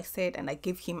was all I said. And I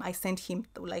sent him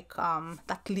like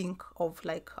that link of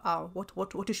like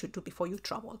what you should do before you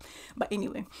travel. But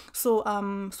anyway, so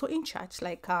in church,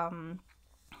 like no,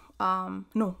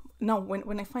 now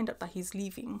when I find out that he's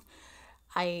leaving,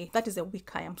 that is a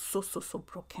week I am so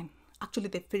broken. Actually,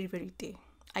 the very, very day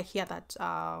I hear that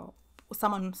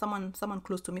someone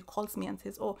close to me calls me and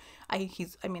says, oh,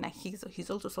 he's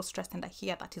also so stressed, and I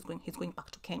hear that he's going back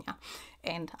to Kenya.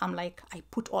 And I'm like, I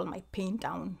put all my pain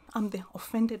down. I'm the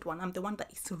offended one. I'm the one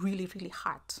that is really, really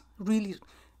hurt, really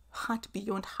Heart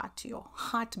beyond heart, yo.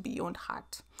 Heart beyond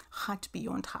heart. Heart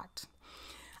beyond heart.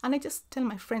 And I just tell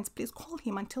my friends, please call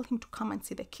him and tell him to come and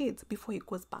see the kids before he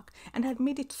goes back. And I had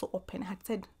made it so open. I had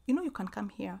said, you can come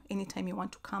here anytime you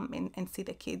want to come and see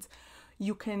the kids.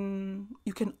 You can,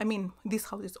 I mean, this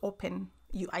house is open.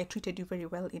 I treated you very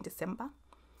well in December,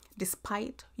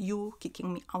 despite you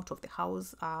kicking me out of the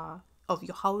house, of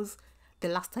your house. The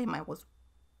last time I was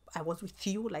with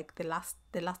you, like the last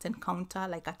encounter,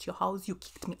 like at your house, you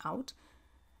kicked me out.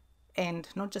 And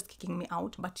not just kicking me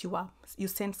out, but you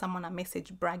sent someone a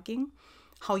message bragging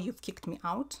how you've kicked me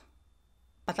out.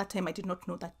 But that time I did not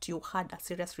know that you had a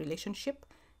serious relationship.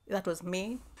 That was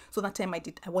May. So that time I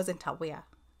wasn't aware.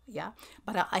 Yeah.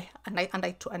 But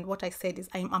and what I said is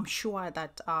I'm sure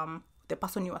that the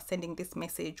person you are sending this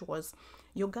message was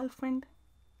your girlfriend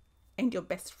and your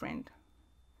best friend.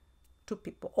 Two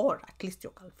people, or at least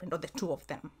your girlfriend, or the two of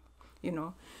them,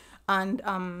 And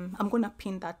I'm gonna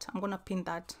pin that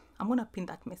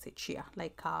message here.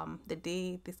 Like the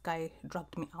day this guy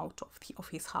dragged me out of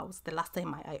his house, the last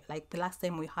time the last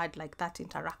time we had like that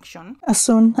interaction. As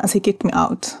soon as he kicked me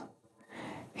out,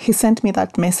 he sent me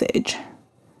that message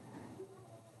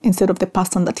instead of the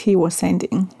person that he was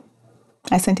sending.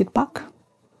 I sent it back,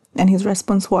 and his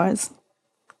response was,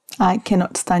 "I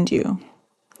cannot stand you."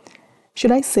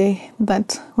 Should I say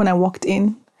that when I walked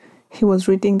in, he was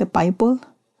reading the Bible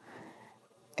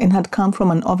and had come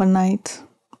from an overnight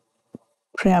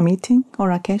prayer meeting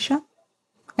or acacia?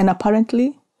 And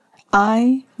apparently,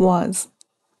 I was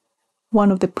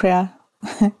one of the prayer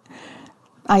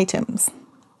items.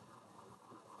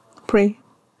 Pray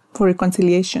for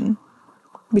reconciliation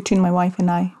between my wife and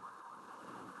I.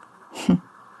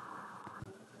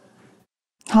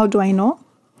 How do I know?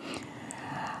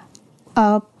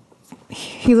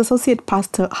 His associate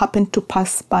pastor happened to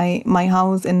pass by my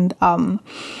house and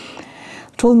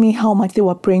told me how much they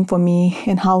were praying for me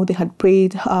and how they had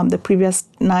prayed the previous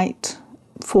night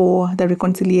for the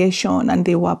reconciliation, and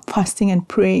they were fasting and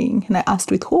praying. And I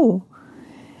asked, with who?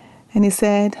 And he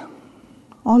said,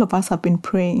 all of us have been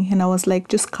praying. And I was like,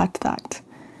 just cut that.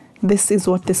 This is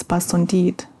what this person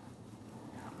did.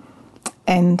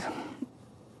 And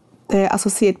the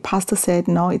associate pastor said,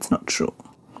 no, it's not true.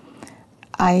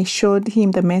 I showed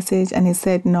him the message and he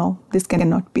said, no, this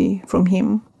cannot be from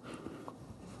him.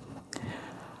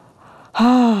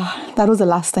 That was the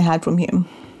last I heard from him.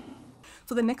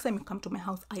 So the next time you come to my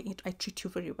house, I treat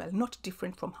you very well, not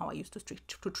different from how I used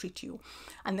to treat you.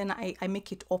 And then I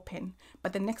make it open.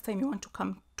 But the next time you want to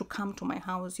come to my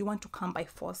house, you want to come by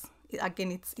force.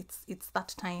 Again, it's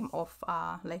that time of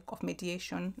of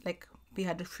mediation. Like he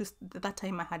had refused that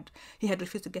time. He had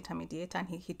refused to get a mediator, and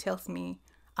he tells me,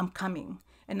 I'm coming.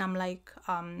 And I'm like,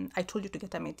 I told you to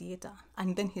get a mediator.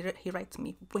 And then he writes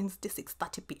me, Wednesday,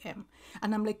 6:30 p.m.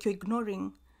 And I'm like, you're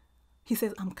ignoring. He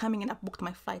says, I'm coming and I've booked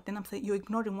my flight. Then I'm saying, you're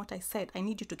ignoring what I said. I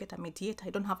need you to get a mediator.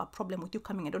 I don't have a problem with you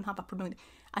coming. I don't have a problem with it.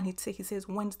 And he says,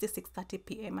 Wednesday, 6:30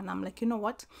 p.m. And I'm like, you know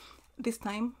what? This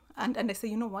time, and I say,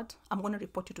 you know what? I'm going to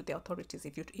report you to the authorities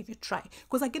if you try.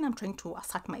 Because again, I'm trying to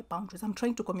assert my boundaries. I'm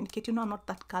trying to communicate. I'm not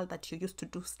that girl that you used to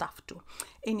do stuff to.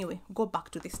 Anyway, go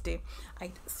back to this day.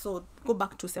 So go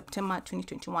back to September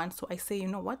 2021. So I say, you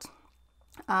know what?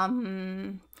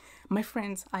 My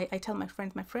friends, I tell my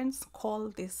friends, call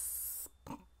this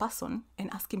person and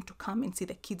ask him to come and see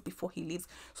the kids before he leaves.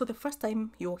 So the first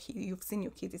time you've seen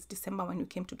your kids is December when you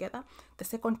came together. The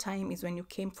second time is when you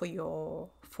came for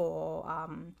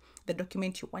the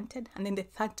document you wanted, and then the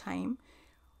third time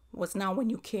was now when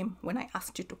you came when I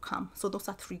asked you to come. So those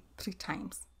are three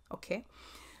times. Okay.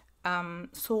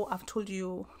 So I've told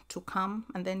you to come,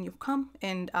 and then you've come,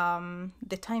 and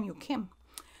the time you came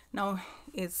now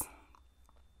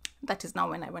that is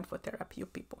now when I went for therapy, you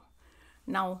people.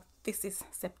 Now this is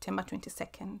September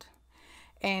 22nd,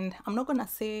 and I'm not gonna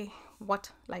say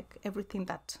everything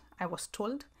that I was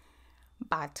told,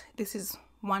 but this is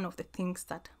one of the things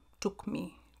that took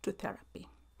me to therapy.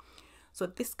 So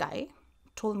this guy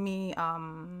told me,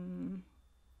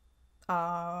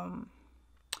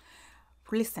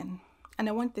 listen, and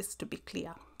I want this to be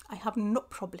clear, I have no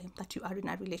problem that you are in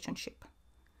a relationship.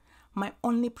 My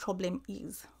only problem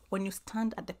is when you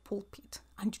stand at the pulpit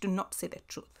and you do not say the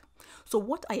truth. So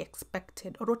what I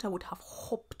expected, or what I would have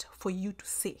hoped for you to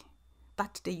say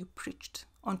that day you preached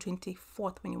on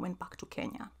 24th when you went back to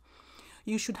Kenya,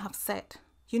 you should have said,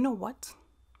 you know what?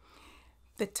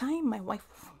 The time my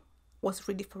wife was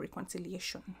ready for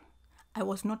reconciliation, I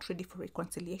was not ready for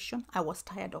reconciliation. I was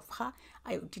tired of her.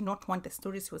 I did not want the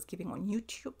stories he was giving on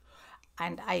YouTube,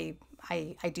 and I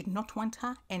did not want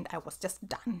her, and I was just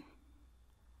done.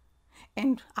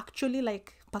 And actually,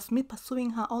 me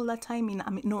pursuing her all that time,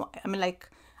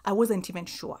 I wasn't even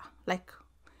sure. Like,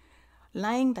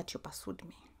 lying that you pursued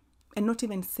me and not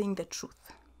even saying the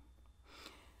truth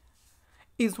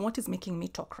is what is making me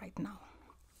talk right now.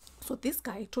 So this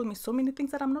guy told me so many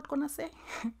things that I'm not gonna say.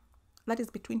 That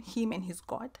is between him and his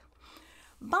God.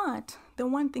 But the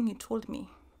one thing he told me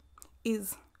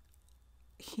is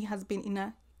he has been in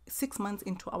a 6 months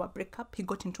into our breakup. He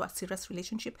got into a serious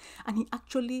relationship, and he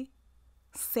actually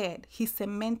said he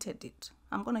cemented it.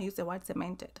 I'm gonna use the word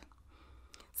cemented.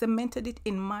 Cemented it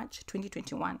in March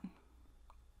 2021.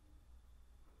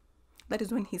 That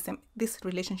is when this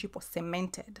relationship was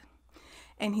cemented.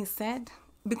 And he said,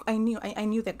 I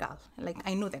knew the girl, like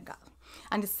I know the girl.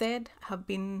 And he said, I have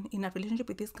been in a relationship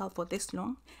with this girl for this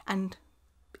long, and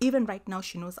even right now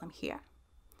she knows I'm here,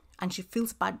 and she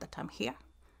feels bad that I'm here.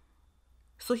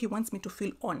 So he wants me to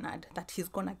feel honored that he's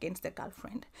gone against the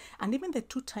girlfriend. And even the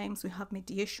 2 times we have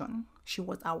mediation, she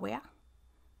was aware.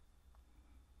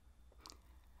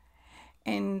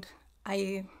 And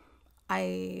I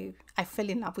fell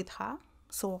in love with her.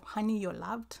 So, honey, you're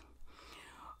loved.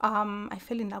 I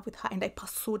fell in love with her and I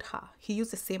pursued her. He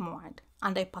used the same word.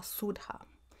 And I pursued her.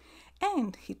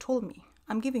 And he told me,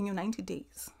 I'm giving you 90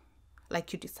 days.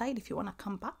 Like, you decide if you want to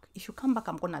come back. If you come back,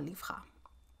 I'm going to leave her.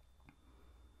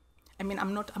 I mean,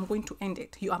 I'm going to end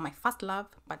it. You are my first love,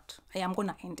 but I am going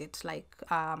to end it. Like,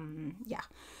 yeah.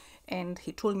 And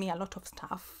he told me a lot of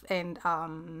stuff. And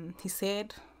he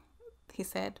said,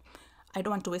 I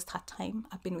don't want to waste her time.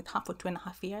 I've been with her for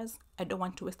 2.5 years. I don't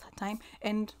want to waste her time.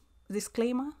 And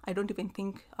disclaimer, I don't even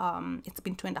think it's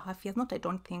been 2.5 years. I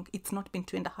don't think it's not been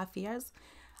 2.5 years.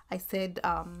 I said,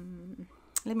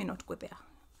 let me not go there.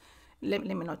 Let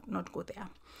me not go there.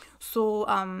 So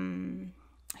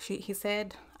he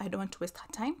said, I don't want to waste her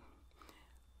time.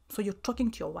 So you're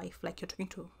talking to your wife, like you're talking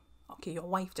to, your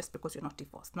wife just because you're not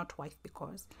divorced, not wife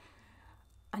because.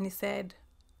 And he said,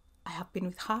 I have been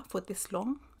with her for this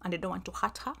long and I don't want to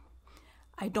hurt her.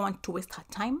 I don't want to waste her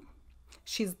time.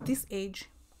 She's this age,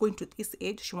 going to this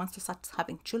age. She wants to start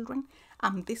having children.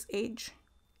 I'm this age.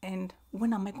 And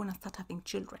when am I going to start having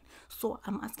children? So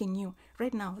I'm asking you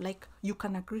right now, like, you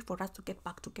can agree for us to get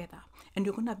back together. And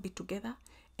you're going to be together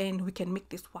and we can make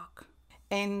this work.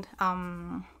 And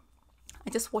I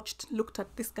just looked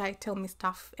at this guy tell me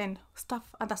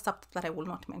other stuff that I will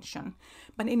not mention.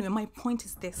 But anyway, my point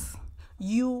is this.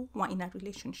 You were in a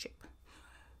relationship.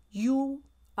 You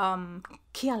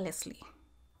carelessly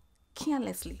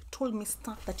told me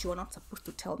stuff that you were not supposed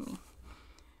to tell me.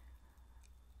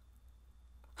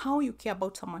 How you care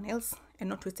about someone else and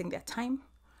not wasting their time.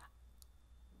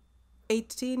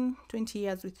 18, 20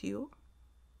 years with you.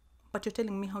 But you're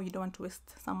telling me how you don't want to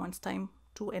waste someone's time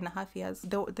 2.5 years.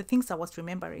 The things I was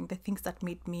remembering, the things that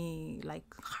made me like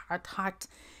hurt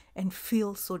and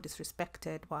feel so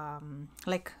disrespected were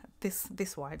like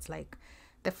these words. Like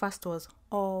the first was,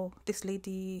 oh, this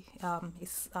lady he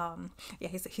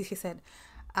said,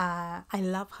 I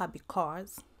love her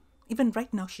because even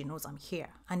right now she knows I'm here.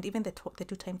 And even the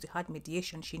 2 times we had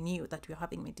mediation, she knew that we were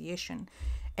having mediation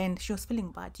and she was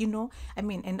feeling bad, I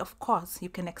mean, and of course you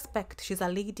can expect, she's a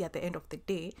lady at the end of the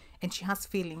day and she has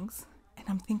feelings. And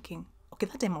I'm thinking, okay,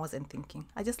 that time I wasn't thinking,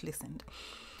 I just listened.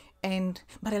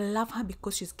 But I love her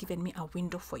because she's given me a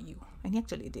window for you. And he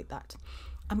actually did that.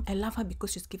 I love her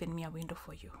because she's given me a window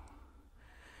for you.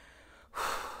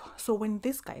 So when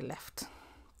this guy left,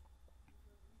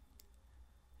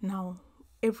 now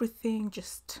everything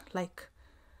just like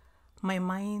my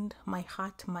mind, my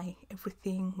heart, my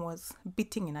everything was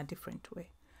beating in a different way.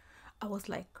 I was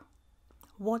like,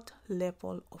 what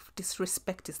level of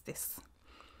disrespect is this?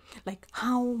 Like,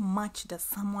 how much does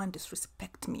someone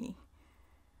disrespect me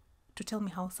to tell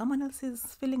me how someone else is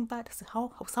feeling bad,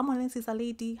 how someone else is a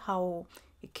lady, how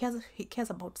he cares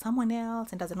about someone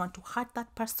else and doesn't want to hurt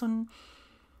that person.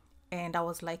 And I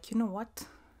was like, you know what?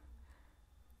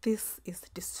 This is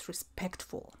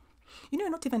disrespectful. You're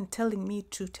not even telling me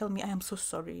to tell me I am so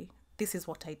sorry. This is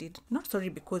what I did. Not sorry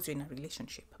because you're in a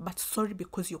relationship, but sorry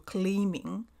because you're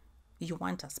claiming you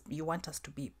want us to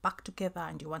be back together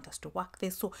and you want us to work there.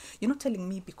 So you're not telling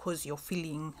me because you're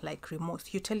feeling like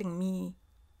remorse. You're telling me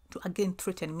to again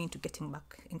threaten me into getting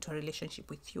back into a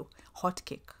relationship with you. Hot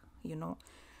cake,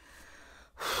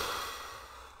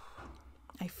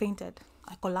 I fainted.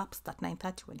 I collapsed at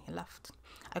 9:30 when he left.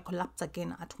 I collapsed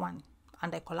again at 1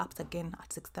 and I collapsed again at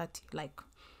 6:30. Like,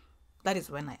 that is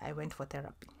when I went for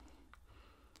therapy.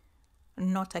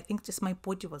 I think just my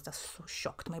body was just so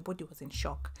shocked. My body was in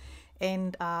shock.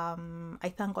 And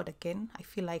I thank God again. I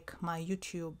feel like my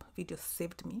YouTube videos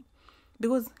saved me.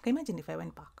 Because can you imagine if I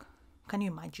went back? Can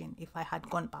you imagine if I had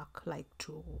gone back like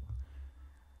to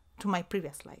my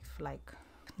previous life? Like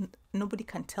nobody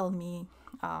can tell me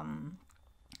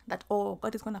that, oh,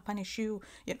 God is going to punish you.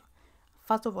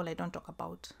 First of all, I don't talk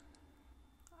about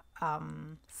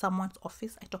someone's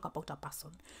office. I talk about a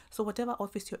person. So whatever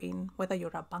office you're in, whether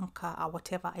you're a banker or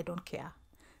whatever, I don't care.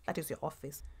 That is your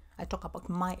office. I talk about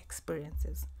my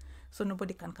experiences. So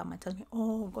nobody can come and tell me,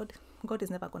 oh, God is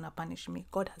never going to punish me.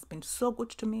 God has been so good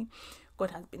to me.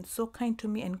 God has been so kind to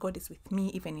me, and God is with me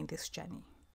even in this journey.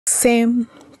 Same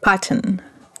pattern.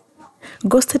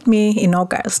 Ghosted me in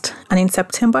August, and in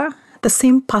September, the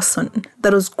same person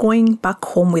that was going back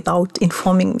home without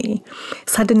informing me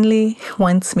suddenly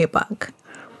wants me back.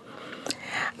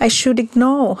 I should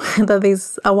ignore that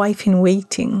there's a wife in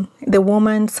waiting, the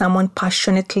woman someone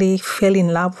passionately fell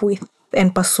in love with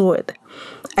and pursued.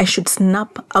 I should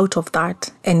snap out of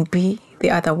that and be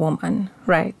the other woman,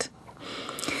 right?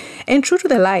 And true to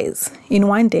the lies, in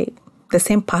one day, the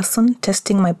same person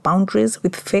testing my boundaries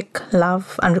with fake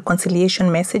love and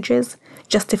reconciliation messages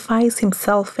justifies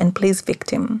himself and plays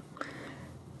victim.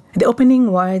 The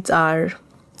opening words are,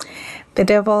 the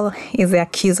devil is the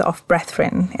accuser of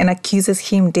brethren and accuses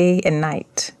him day and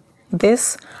night.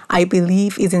 This, I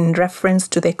believe, is in reference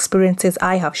to the experiences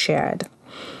I have shared.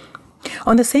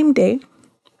 On the same day,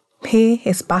 he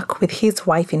is back with his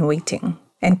wife in waiting,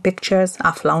 and pictures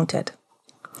are flaunted.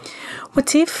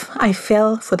 What if I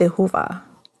fell for the hoover?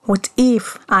 What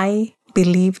if I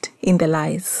believed in the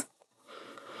lies?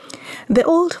 The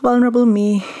old vulnerable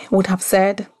me would have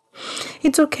said,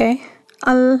 it's okay,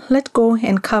 I'll let go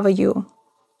and cover you.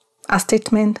 A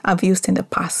statement I've used in the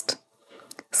past.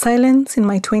 Silence in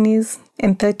my 20s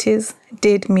and 30s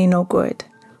did me no good.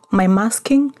 My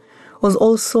masking was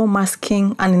also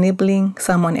masking and enabling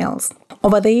someone else.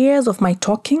 Over the years of my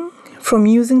talking, from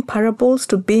using parables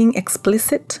to being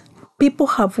explicit, people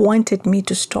have wanted me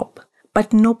to stop,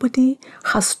 but nobody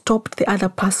has stopped the other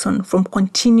person from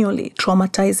continually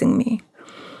traumatizing me.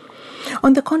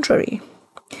 On the contrary,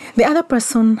 the other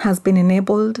person has been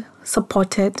enabled,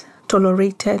 supported,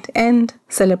 tolerated, and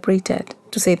celebrated,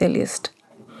 to say the least.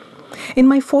 In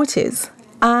my 40s,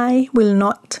 I will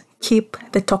not keep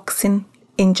the toxin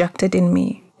injected in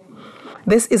me.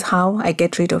 This is how I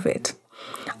get rid of it.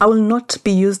 I will not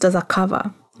be used as a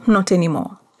cover, not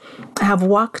anymore. I have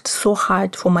worked so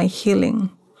hard for my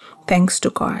healing, thanks to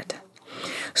God.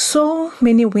 So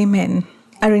many women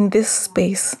are in this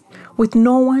space with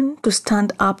no one to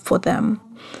stand up for them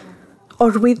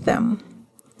or with them.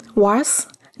 Worse,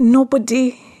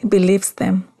 nobody believes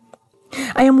them.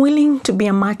 I am willing to be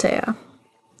a martyr.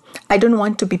 I don't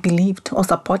want to be believed or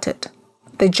supported.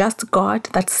 The just God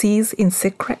that sees in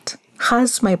secret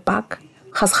has my back,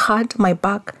 has had my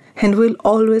back, and will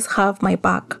always have my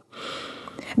back.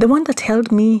 The one that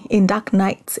held me in dark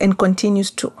nights and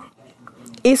continues to,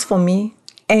 is for me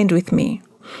and with me.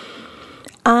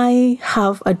 I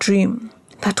have a dream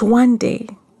that one day,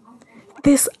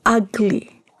 this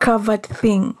ugly, covered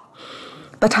thing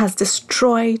that has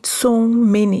destroyed so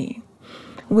many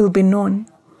will be known.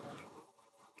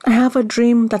 I have a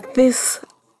dream that this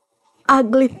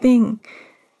ugly thing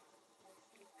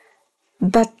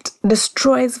that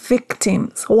destroys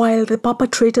victims while the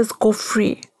perpetrators go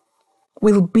free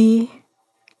will be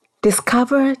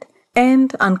discovered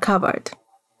and uncovered.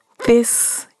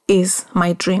 This is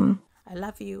my dream. I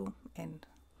love you and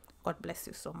God bless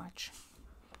you so much.